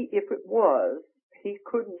 Maybe if it was, he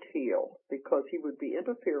couldn't heal because he would be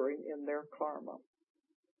interfering in their karma.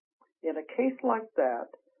 In a case like that,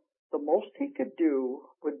 the most he could do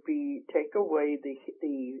would be take away the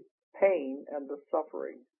pain and the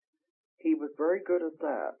suffering. He was very good at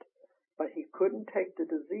that, but he couldn't take the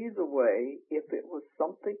disease away if it was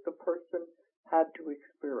something the person had to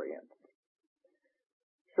experience.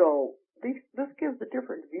 So this gives a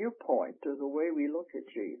different viewpoint to the way we look at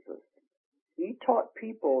Jesus. He taught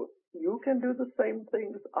people, you can do the same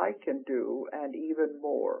things I can do and even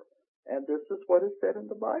more. And this is what is said in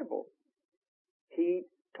the Bible. He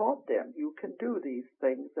taught them, you can do these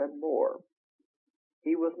things and more.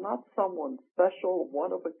 He was not someone special,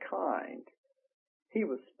 one of a kind. He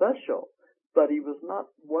was special, but he was not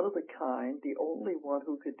one of a kind, the only one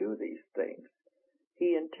who could do these things.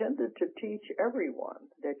 He intended to teach everyone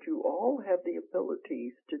that you all have the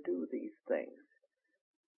abilities to do these things.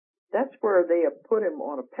 That's where they have put him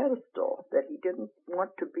on a pedestal that he didn't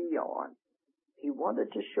want to be on. He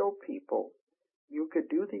wanted to show people you could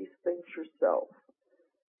do these things yourself.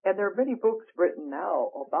 And there are many books written now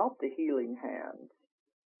about the healing hands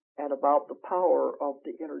and about the power of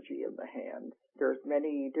the energy in the hands. There's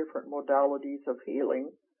many different modalities of healing,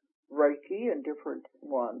 Reiki and different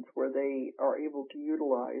ones, where they are able to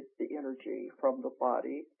utilize the energy from the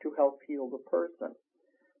body to help heal the person.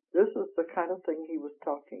 This is the kind of thing he was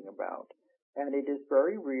talking about, and it is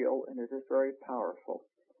very real and it is very powerful.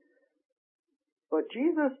 But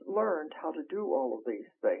Jesus learned how to do all of these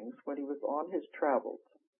things when he was on his travels.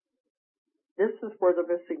 This is where the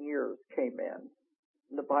missing years came in.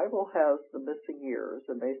 The Bible has the missing years,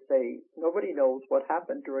 and they say nobody knows what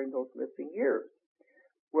happened during those missing years.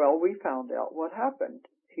 Well, we found out what happened.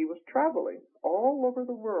 He was traveling all over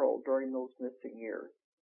the world during those missing years.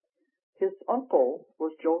 His uncle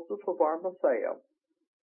was Joseph of Arimathea,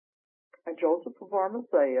 and Joseph of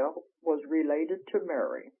Arimathea was related to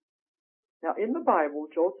Mary. Now, in the Bible,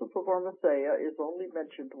 Joseph of Arimathea is only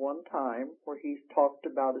mentioned one time, where he's talked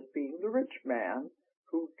about as being the rich man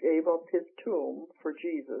who gave up his tomb for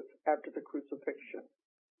Jesus after the crucifixion.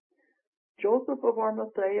 Joseph of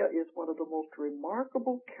Arimathea is one of the most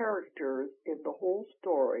remarkable characters in the whole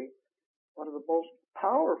story, one of the most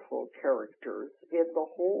powerful characters in the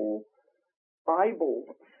whole Bible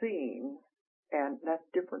scene, and that's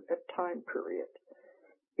different at time period.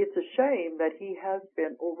 It's a shame that he has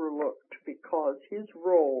been overlooked because his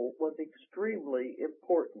role was extremely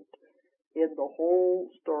important in the whole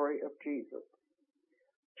story of Jesus.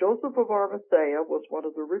 Joseph of Arimathea was one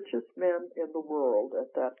of the richest men in the world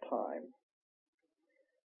at that time.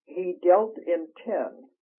 He dealt in tin,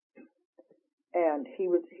 and he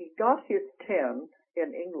got his tin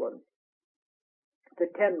in England, the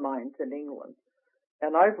tin mines in England.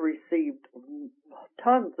 And I've received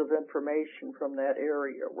tons of information from that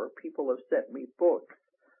area where people have sent me books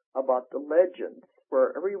about the legends,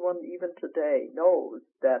 where everyone even today knows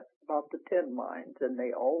that about the tin mines, and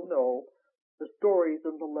they all know the stories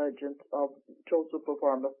and the legends of Joseph of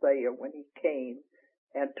Arimathea when he came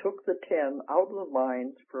and took the tin out of the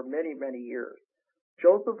mines for many, many years.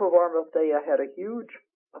 Joseph of Arimathea had a huge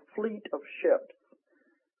fleet of ships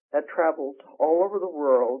that traveled all over the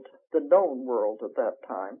world, the known world at that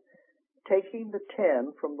time, taking the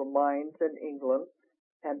tin from the mines in England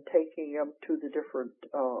and taking them to the different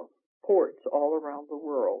ports all around the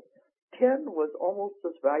world. Tin was almost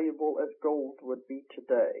as valuable as gold would be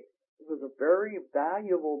today. It was a very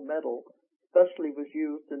valuable metal, especially was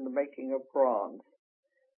used in the making of bronze.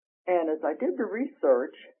 And as I did the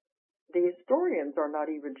research, the historians are not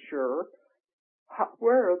even sure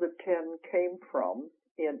where the tin came from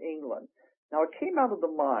in England. Now, it came out of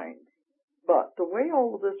the mines, but the way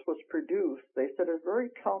all of this was produced, they said, is very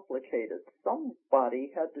complicated.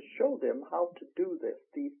 Somebody had to show them how to do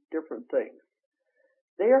these different things.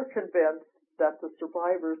 They are convinced that the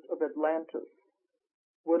survivors of Atlantis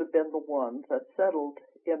would have been the ones that settled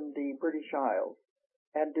in the British Isles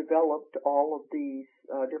and developed all of these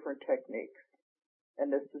different techniques.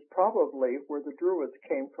 And this is probably where the Druids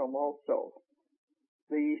came from also,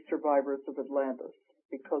 the survivors of Atlantis,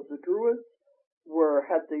 because the Druids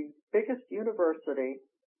had the biggest university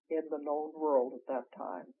in the known world at that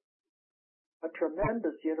time, a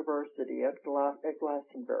tremendous university at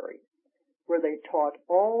Glastonbury, where they taught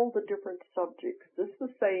all the different subjects. This is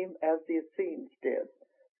the same as the Essenes did.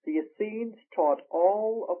 The Essenes taught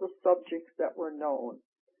all of the subjects that were known.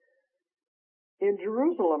 In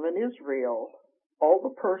Jerusalem and Israel, all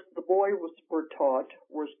the boys were taught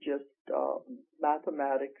was just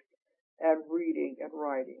mathematics and reading and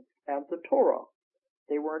writing and the Torah.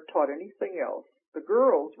 They weren't taught anything else. The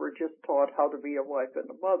girls were just taught how to be a wife and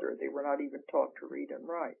a mother. They were not even taught to read and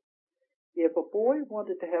write. If a boy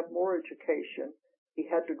wanted to have more education, he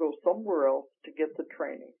had to go somewhere else to get the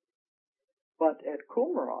training. But at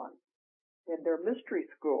Qumran, in their mystery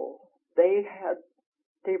school, they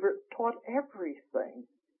were taught everything: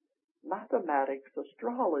 mathematics,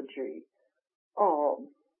 astrology.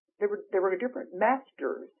 There were different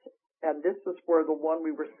masters, and this is where the one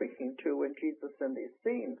we were speaking to in Jesus in the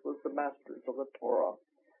Essenes was the masters of the Torah.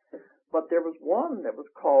 But there was one that was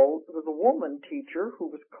a woman teacher who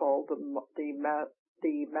was called the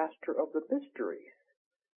master of the mysteries.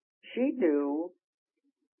 She knew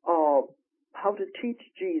how to teach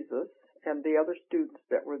Jesus and the other students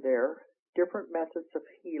that were there different methods of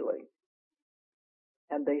healing.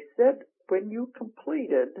 And they said when you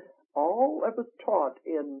completed all that was taught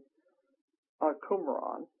in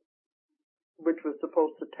Qumran, which was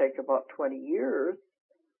supposed to take about 20 years,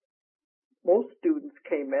 most students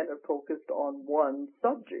came in and focused on one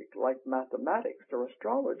subject, like mathematics or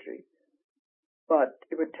astrology. But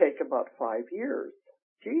it would take about 5 years.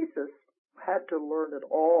 Jesus had to learn it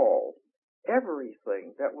all,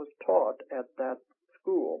 everything that was taught at that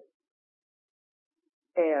school.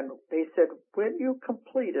 And they said, when you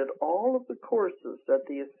completed all of the courses that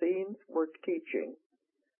the Essenes were teaching,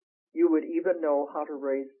 you would even know how to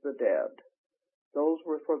raise the dead. Those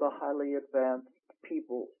were for the highly advanced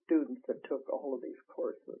students that took all of these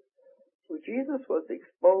courses. So Jesus was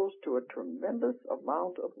exposed to a tremendous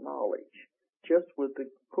amount of knowledge just with the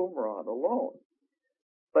Qumran alone.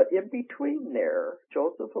 But in between there,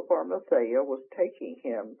 Joseph of Arimathea was taking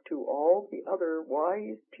him to all the other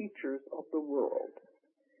wise teachers of the world.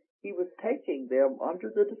 He was taking them under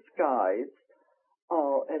the disguise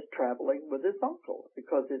as traveling with his uncle,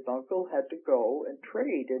 because his uncle had to go and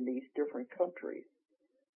trade in these different countries.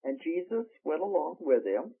 And Jesus went along with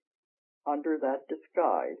him under that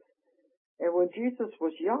disguise. And when Jesus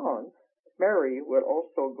was young, Mary would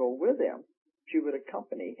also go with him. She would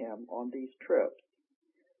accompany him on these trips.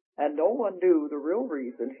 And no one knew the real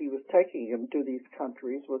reason he was taking him to these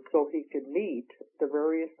countries was so he could meet the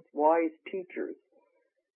various wise teachers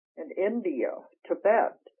in India,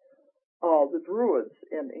 Tibet, the Druids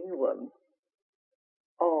in England.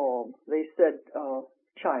 They said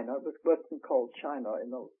China. It wasn't called China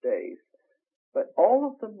in those days. But all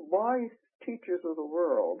of the wise teachers of the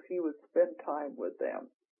world, he would spend time with them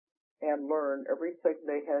and learn everything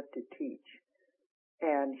they had to teach.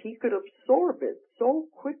 And he could absorb it so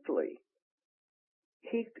quickly.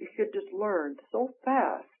 He could just learn so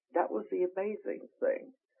fast. That was the amazing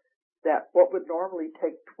thing. That what would normally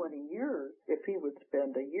take 20 years, if he would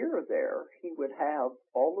spend a year there, he would have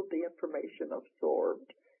all of the information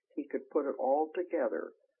absorbed. He could put it all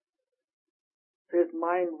together. His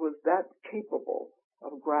mind was that capable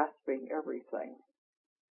of grasping everything.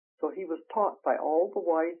 So he was taught by all the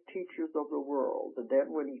wise teachers of the world. And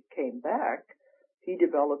then when he came back, he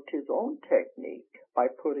developed his own technique by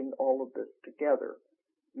putting all of this together,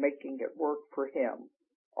 making it work for him.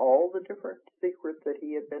 All the different secrets that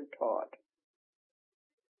he had been taught.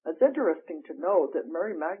 It's interesting to note that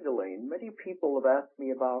Mary Magdalene, many people have asked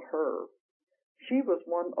me about her. She was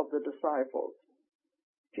one of the disciples.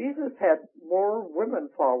 Jesus had more women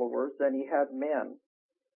followers than he had men.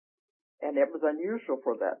 And it was unusual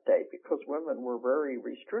for that day because women were very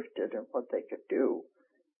restricted in what they could do.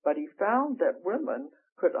 But he found that women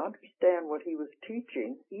could understand what he was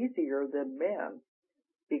teaching easier than men.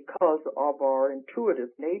 Because of our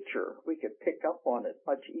intuitive nature, we could pick up on it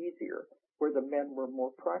much easier, where the men were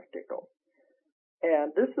more practical.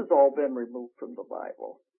 And this has all been removed from the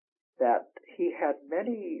Bible, that he had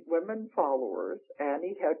many women followers and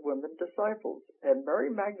he had women disciples. And Mary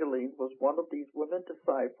Magdalene was one of these women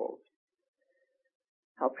disciples.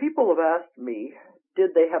 Now, people have asked me,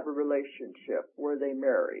 did they have a relationship? Were they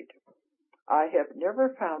married? I have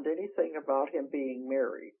never found anything about him being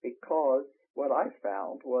married, because what I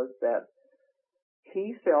found was that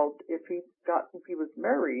he felt if he was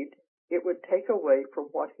married, it would take away from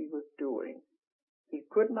what he was doing. He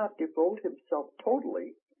could not devote himself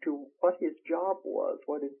totally to what his job was,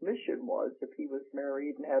 what his mission was, if he was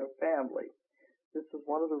married and had a family. This is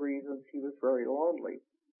one of the reasons he was very lonely.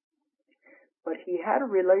 But he had a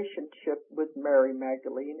relationship with Mary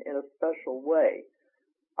Magdalene in a special way.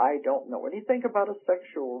 I don't know anything about a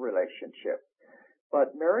sexual relationship.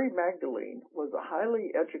 But Mary Magdalene was a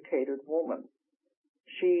highly educated woman.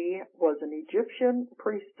 She was an Egyptian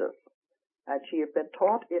priestess, And she had been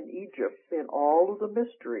taught in Egypt in all of the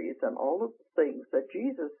mysteries and all of the things that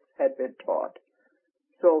Jesus had been taught.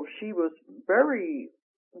 So she was very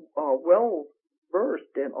well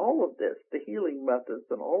versed in all of this, the healing methods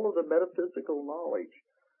and all of the metaphysical knowledge.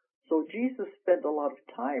 So Jesus spent a lot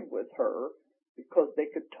of time with her because they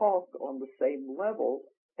could talk on the same level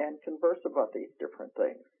and converse about these different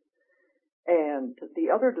things. And the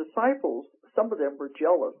other disciples, some of them were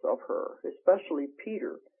jealous of her, especially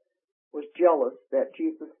Peter was jealous that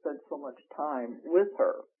Jesus spent so much time with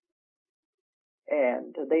her.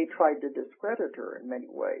 And they tried to discredit her in many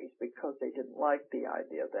ways because they didn't like the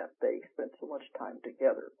idea that they spent so much time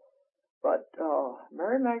together. But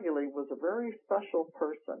Mary Magdalene was a very special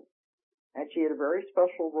person, and she had a very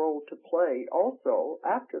special role to play also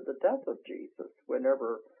after the death of Jesus,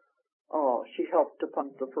 whenever she helped to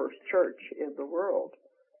found the first church in the world.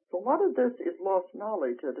 So a lot of this is lost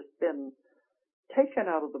knowledge that has been taken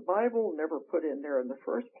out of the Bible, never put in there in the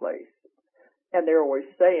first place. And they're always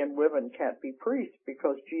saying women can't be priests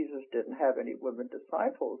because Jesus didn't have any women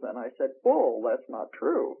disciples. And I said, bull, that's not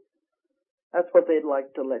true. That's what they'd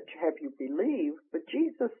like to have you believe. But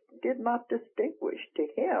Jesus did not distinguish. To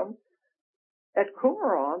him, at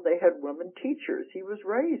Qumran, they had women teachers. He was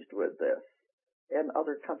raised with this. In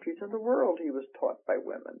other countries in the world, he was taught by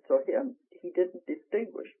women. So he didn't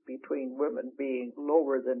distinguish between women being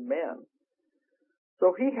lower than men.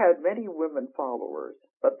 So he had many women followers,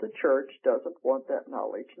 but the church doesn't want that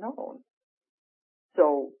knowledge known.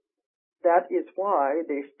 So that is why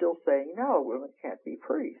they're still saying, no, women can't be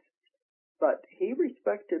priests. But he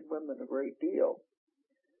respected women a great deal.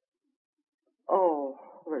 Oh,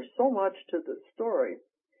 there's so much to this story.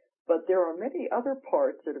 But there are many other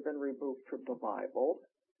parts that have been removed from the Bible.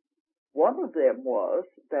 One of them was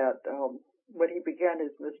that when he began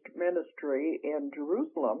his ministry in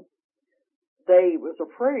Jerusalem, they was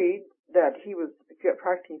afraid that he was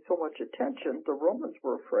attracting so much attention. The Romans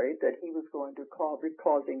were afraid that he was going to be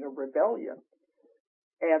causing a rebellion,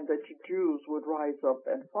 and that the Jews would rise up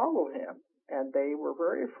and follow him. And they were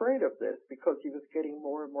very afraid of this because he was getting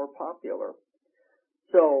more and more popular.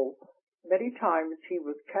 So many times he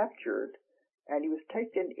was captured, and he was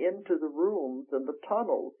taken into the rooms and the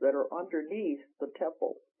tunnels that are underneath the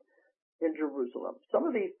temple in Jerusalem. Some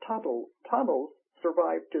of these tunnels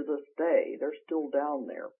survive to this day. They're still down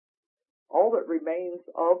there. All that remains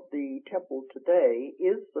of the temple today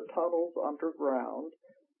is the tunnels underground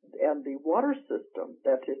and the water system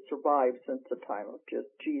that has survived since the time of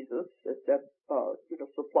Jesus, that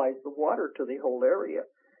supplies the water to the whole area.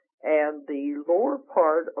 And the lower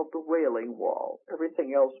part of the Wailing Wall,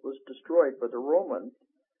 everything else was destroyed by the Romans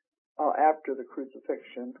after the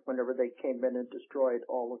crucifixion, whenever they came in and destroyed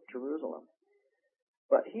all of Jerusalem.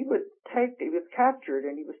 But he was captured,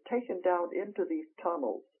 and he was taken down into these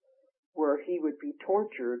tunnels where he would be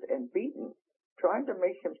tortured and beaten, trying to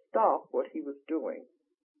make him stop what he was doing.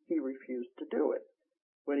 He refused to do it.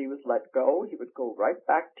 When he was let go, he would go right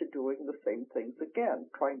back to doing the same things again,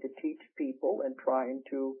 trying to teach people and trying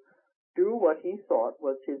to do what he thought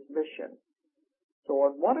was his mission. So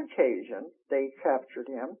on one occasion, they captured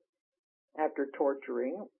him. After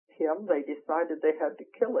torturing him, they decided they had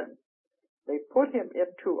to kill him. They put him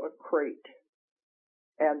into a crate,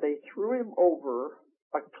 and they threw him over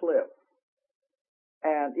a cliff.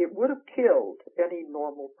 And it would have killed any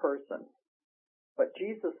normal person. But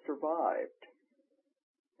Jesus survived.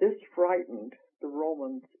 This frightened the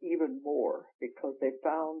Romans even more because they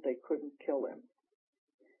found they couldn't kill him.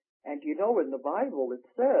 And in the Bible it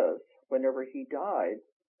says, whenever he died,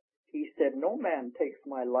 he said, "No man takes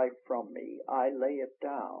my life from me, I lay it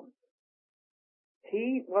down."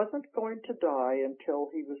 He wasn't going to die until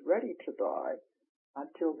he was ready to die,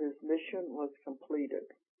 until his mission was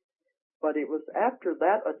completed. But it was after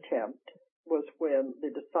that attempt was when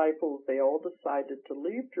the disciples, they all decided to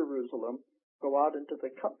leave Jerusalem, go out into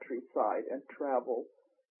the countryside and travel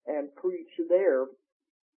and preach there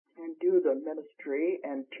and do the ministry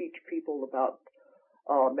and teach people about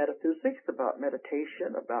metaphysics, about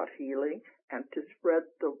meditation, about healing, and to spread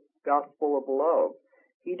the gospel of love.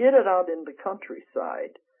 He did it out in the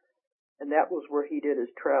countryside, and that was where he did his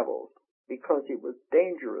travels because it was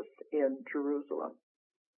dangerous in Jerusalem.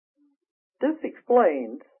 This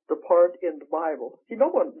explains the part in the Bible. The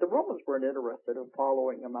Romans weren't interested in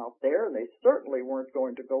following him out there, and they certainly weren't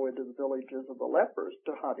going to go into the villages of the lepers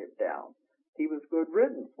to hunt him down. He was good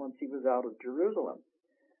riddance once he was out of Jerusalem.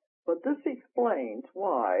 But this explains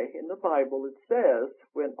why in the Bible it says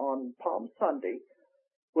when on Palm Sunday,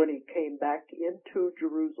 when he came back into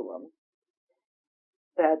Jerusalem,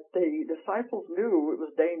 that the disciples knew it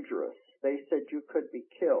was dangerous they said you could be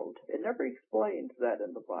killed. It never explains that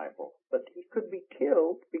in the Bible, but he could be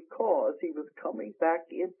killed because he was coming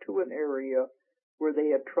back into an area where they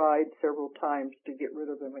had tried several times to get rid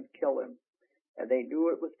of him and kill him, and they knew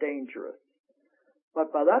it was dangerous.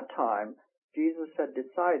 But by that time, Jesus had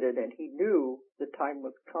decided, and he knew the time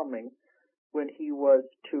was coming when he was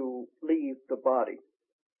to leave the body.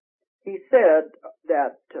 He said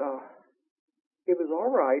that it was all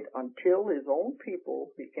right until his own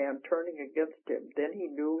people began turning against him. Then he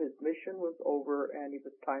knew his mission was over and it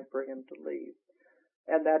was time for him to leave.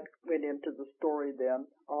 And that went into the story then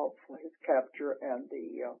of his capture and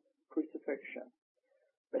the crucifixion.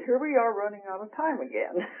 But here we are running out of time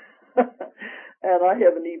again. And I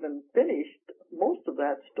haven't even finished most of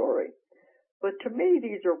that story. But to me,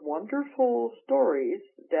 these are wonderful stories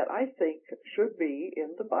that I think should be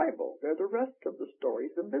in the Bible. They're the rest of the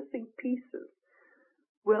stories, the missing pieces.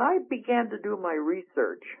 When I began to do my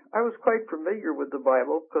research, I was quite familiar with the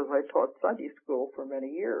Bible because I taught Sunday school for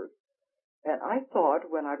many years. And I thought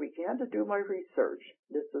when I began to do my research,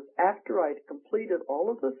 this was after I'd completed all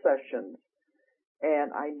of the sessions,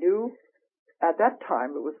 and I knew at that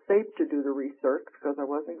time it was safe to do the research because I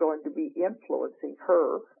wasn't going to be influencing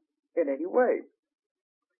her in any way.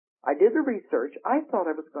 I did the research. I thought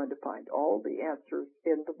I was going to find all the answers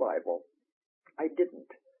in the Bible. I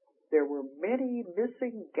didn't. There were many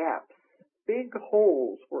missing gaps, big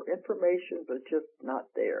holes where information was just not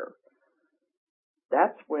there.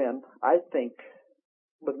 That's when I think,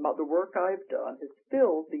 with the work I've done, has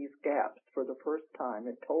filled these gaps for the first time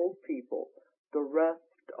and told people the rest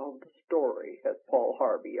of the story, as Paul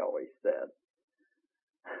Harvey always said.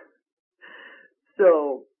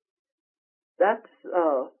 So that's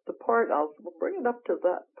the part. I'll bring it up to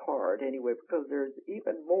that part anyway, because there's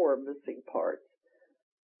even more missing parts.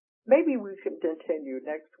 Maybe we can continue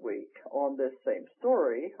next week on this same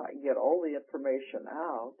story. I can get all the information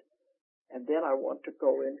out, and then I want to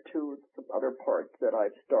go into some other parts that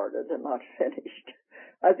I've started and not finished.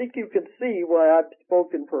 I think you can see why I've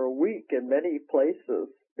spoken for a week in many places,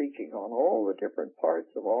 speaking on all the different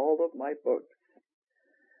parts of all of my books.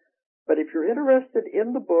 But if you're interested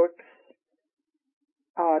in the books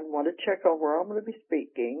and want to check out where I'm going to be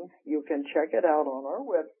speaking, you can check it out on our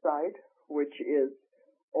website, which is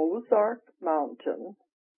Ozark Mountain,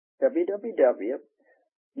 www.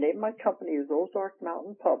 Name of my company is Ozark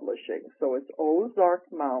Mountain Publishing, so it's Ozark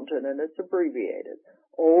Mountain, and it's abbreviated,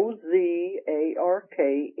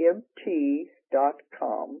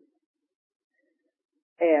 OZARKMT.com.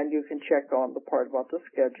 And you can check on the part about the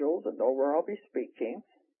schedules and know where I'll be speaking,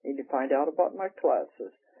 and you find out about my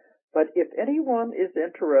classes. But if anyone is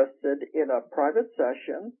interested in a private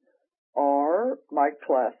session or my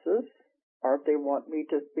classes, or if they want me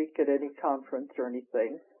to speak at any conference or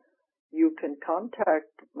anything, you can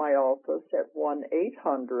contact my office at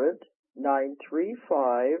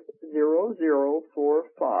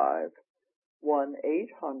 1-800-935-0045,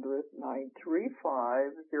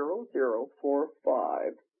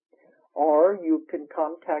 1-800-935-0045, or you can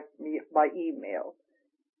contact me by email.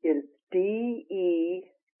 It is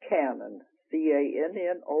DECannon, CANNON,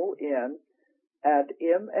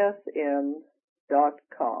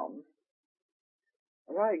 @MSN.com.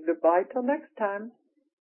 All right, goodbye till next time.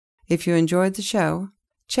 If you enjoyed the show,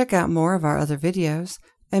 check out more of our other videos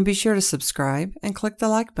and be sure to subscribe and click the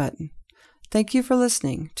like button. Thank you for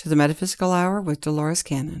listening to the Metaphysical Hour with Dolores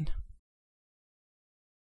Cannon.